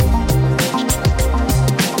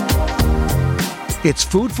It's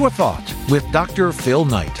Food for Thought with Dr. Phil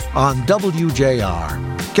Knight on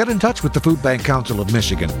WJR. Get in touch with the Food Bank Council of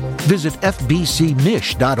Michigan. Visit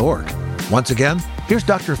fbcmich.org. Once again, here's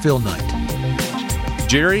Dr. Phil Knight.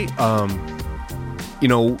 Jerry,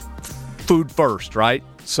 food first, right?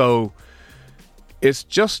 So it's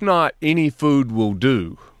just not any food will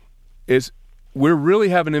do. We're really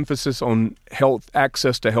have an emphasis on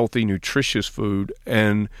access to healthy, nutritious food,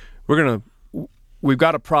 and we've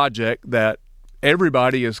got a project that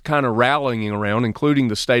everybody is kind of rallying around, including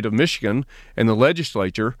the state of Michigan and the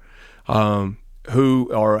legislature,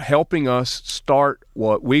 who are helping us start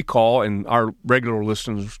what we call, and our regular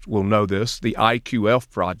listeners will know this, the IQF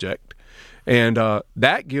project. And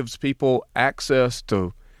that gives people access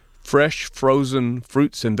to fresh, frozen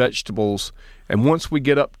fruits and vegetables. And once we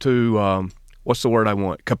get up to, what's the word I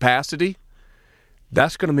want, capacity,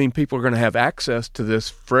 that's going to mean people are going to have access to this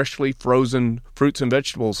freshly frozen fruits and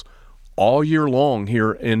vegetables all year long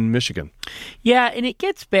here in Michigan. Yeah, and it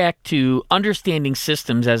gets back to understanding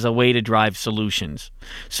systems as a way to drive solutions.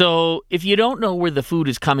 So if you don't know where the food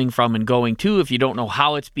is coming from and going to, if you don't know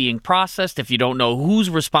how it's being processed, if you don't know who's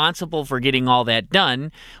responsible for getting all that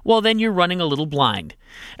done, well, then you're running a little blind.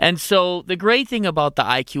 And so the great thing about the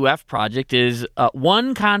IQF project is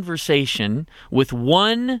one conversation with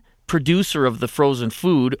one producer of the frozen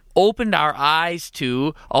food opened our eyes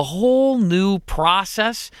to a whole new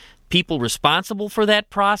process, people responsible for that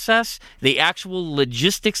process, the actual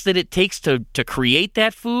logistics that it takes to create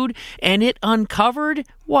that food, and it uncovered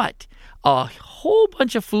what? A whole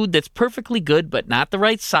bunch of food that's perfectly good, but not the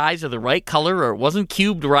right size or the right color, or it wasn't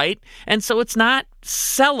cubed right, and so it's not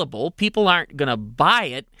sellable. People aren't going to buy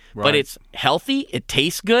it, right. But it's healthy, it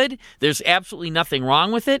tastes good, there's absolutely nothing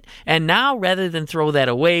wrong with it, and now rather than throw that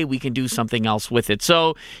away, we can do something else with it.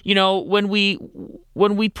 So, when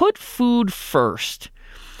we put food first,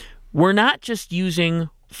 we're not just using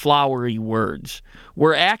flowery words.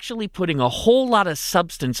 We're actually putting a whole lot of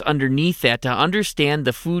substance underneath that to understand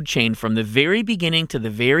the food chain from the very beginning to the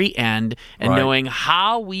very end, and knowing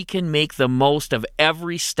how we can make the most of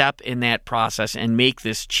every step in that process and make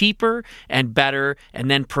this cheaper and better, and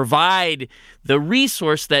then provide the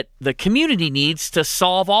resource that the community needs to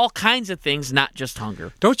solve all kinds of things, not just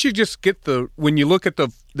hunger. Don't you just get when you look at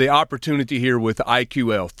the opportunity here with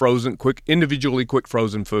IQF, frozen, individually quick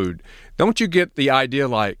frozen food, don't you get the idea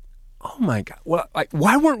like, oh my God,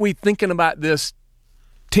 why weren't we thinking about this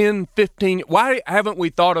 10, 15, why haven't we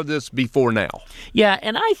thought of this before now? Yeah,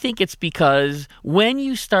 and I think it's because when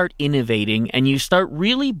you start innovating and you start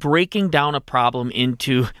really breaking down a problem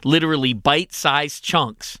into literally bite-sized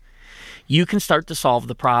chunks, you can start to solve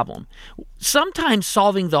the problem. Sometimes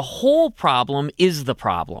solving the whole problem is the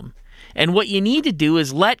problem. And what you need to do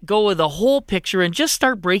is let go of the whole picture and just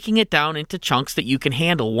start breaking it down into chunks that you can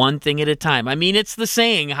handle one thing at a time. I mean, it's the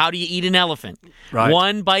saying, how do you eat an elephant? Right.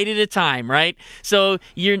 One bite at a time, right? So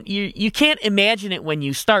you can't imagine it when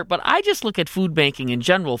you start, but I just look at food banking in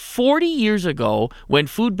general. 40 years ago, when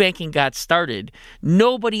food banking got started,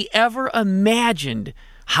 nobody ever imagined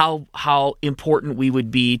how important we would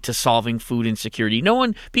be to solving food insecurity. No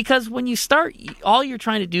one, because when you start, all you're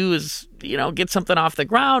trying to do is, get something off the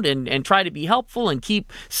ground and try to be helpful and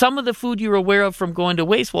keep some of the food you're aware of from going to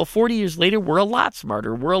waste. Well, 40 years later, we're a lot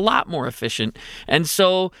smarter. We're a lot more efficient. And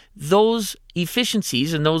so those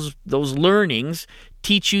efficiencies and those learnings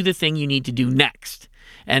teach you the thing you need to do next.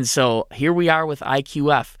 And so here we are with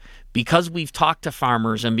IQF. Because we've talked to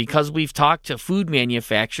farmers and because we've talked to food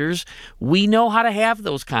manufacturers, we know how to have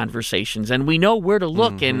those conversations, and we know where to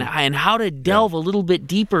look and how to delve a little bit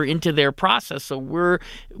deeper into their process. So we're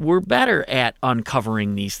better at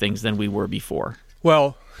uncovering these things than we were before.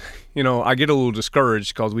 Well, I get a little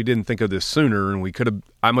discouraged because we didn't think of this sooner, and we could have,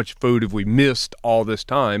 how much food have we missed all this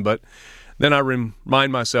time? But then I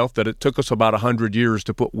remind myself that it took us about 100 years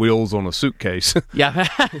to put wheels on a suitcase. Yeah,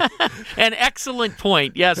 an excellent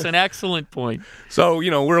point. Yes, an excellent point. So,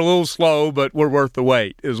 we're a little slow, but we're worth the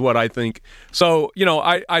wait is what I think. So,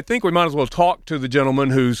 I think we might as well talk to the gentleman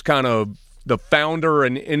who's kind of the founder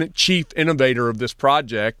and chief innovator of this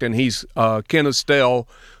project, and he's Ken Estelle,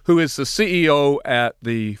 who is the CEO at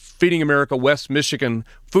the Feeding America West Michigan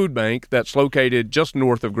Food Bank that's located just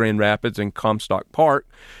north of Grand Rapids in Comstock Park.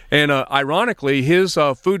 And ironically, his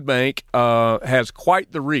food bank has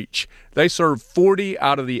quite the reach. They serve 40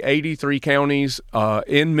 out of the 83 counties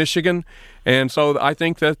in Michigan. And so I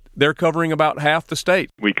think that they're covering about half the state.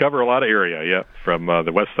 We cover a lot of area, yeah, from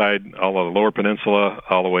the west side, all of the lower peninsula,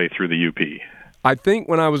 all the way through the UP. I think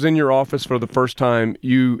when I was in your office for the first time,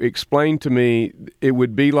 you explained to me it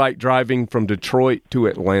would be like driving from Detroit to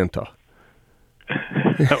Atlanta.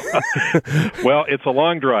 Well, it's a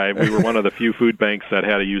long drive. We were one of the few food banks that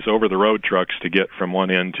had to use over-the-road trucks to get from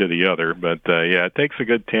one end to the other. But, it takes a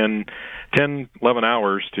good 10, 11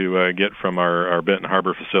 hours to get from our Benton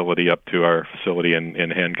Harbor facility up to our facility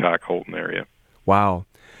in Hancock, Holton area. Wow.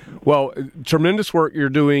 Well, tremendous work you're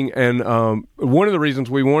doing, and one of the reasons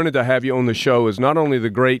we wanted to have you on the show is not only the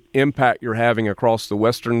great impact you're having across the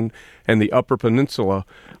Western and the Upper Peninsula,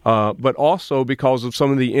 but also because of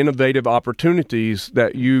some of the innovative opportunities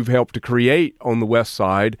that you've helped to create on the West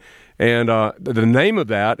Side. And the name of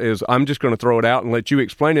that is, I'm just going to throw it out and let you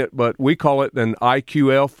explain it, but we call it an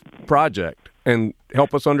IQF project, and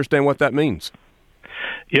help us understand what that means.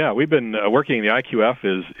 Yeah, we've been working. The IQF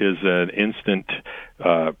is an instant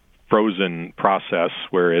frozen process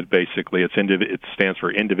where it stands for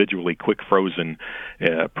individually quick frozen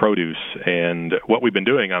produce. And what we've been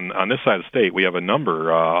doing on this side of the state, we have a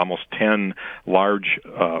number, almost 10 large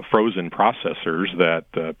frozen processors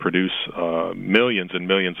that produce millions and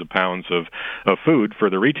millions of pounds of food for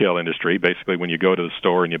the retail industry. Basically, when you go to the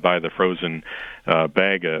store and you buy the frozen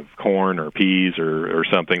bag of corn or peas or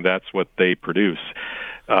something, that's what they produce.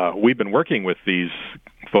 We've been working with these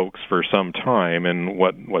folks for some time, and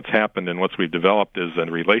what's happened and what we've developed is a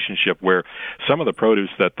relationship where some of the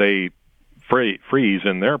produce that they freeze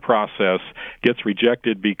in their process gets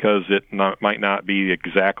rejected because it might not be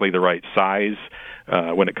exactly the right size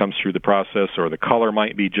when it comes through the process, or the color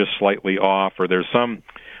might be just slightly off, or there's some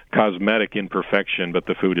cosmetic imperfection, but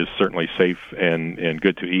the food is certainly safe and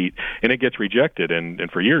good to eat, and it gets rejected.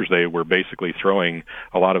 And for years they were basically throwing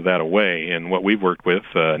a lot of that away. And what we've worked with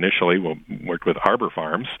initially, we worked with Arbor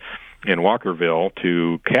Farms in Walkerville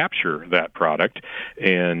to capture that product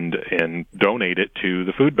and donate it to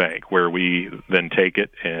the food bank, where we then take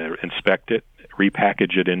it and inspect it,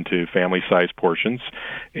 repackage it into family-sized portions,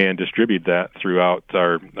 and distribute that throughout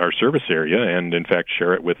our service area, and in fact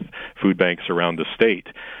share it with food banks around the state.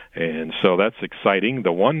 And so that's exciting.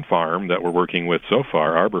 The one farm that we're working with so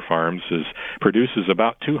far, Arbor Farms, produces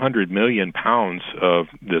about 200 million pounds of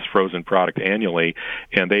this frozen product annually,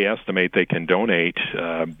 and they estimate they can donate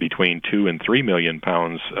between 2 and 3 million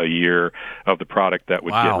pounds a year of the product that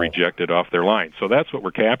would get rejected off their line. So that's what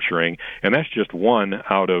we're capturing, and that's just one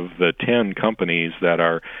out of the 10 companies that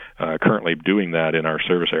are currently doing that in our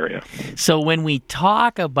service area. So when we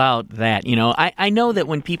talk about that, I know that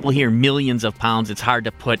when people hear millions of pounds, it's hard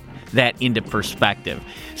to put that into perspective.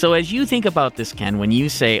 So as you think about this, Ken, when you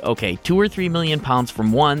say, okay, 2 or 3 million pounds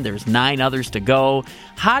from one, there's 9 others to go,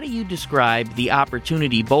 how do you describe the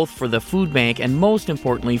opportunity both for the food bank and most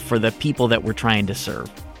importantly for the people that we're trying to serve?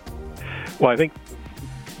 Well, I think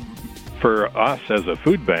for us as a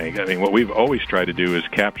food bank, what we've always tried to do is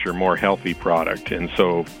capture more healthy product. And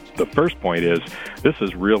so the first point is this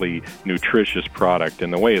is really nutritious product,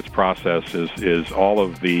 and the way it's processed is all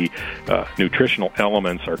of the nutritional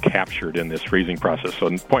elements are captured in this freezing process.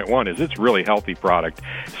 So point one is it's really healthy product,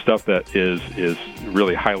 stuff that is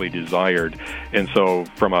really highly desired. And so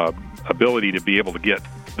from a ability to be able to get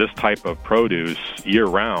this type of produce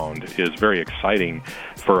year-round is very exciting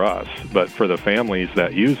for us. But for the families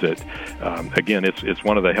that use it, again, it's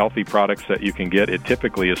one of the healthy products that you can get. It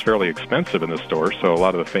typically is fairly expensive in the store, so a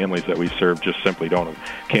lot of the families that we serve just simply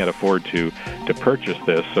can't afford to purchase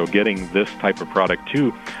this. So getting this type of product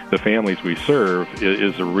to the families we serve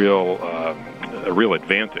is a real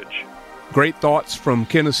advantage. Great thoughts from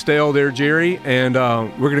Ken Estelle there, Jerry, and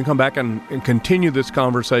we're going to come back and continue this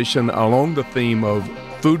conversation along the theme of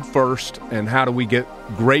food first and how do we get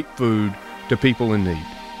great food to people in need.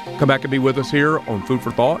 Come back and be with us here on Food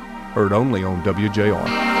for Thought, heard only on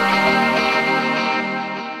WJR.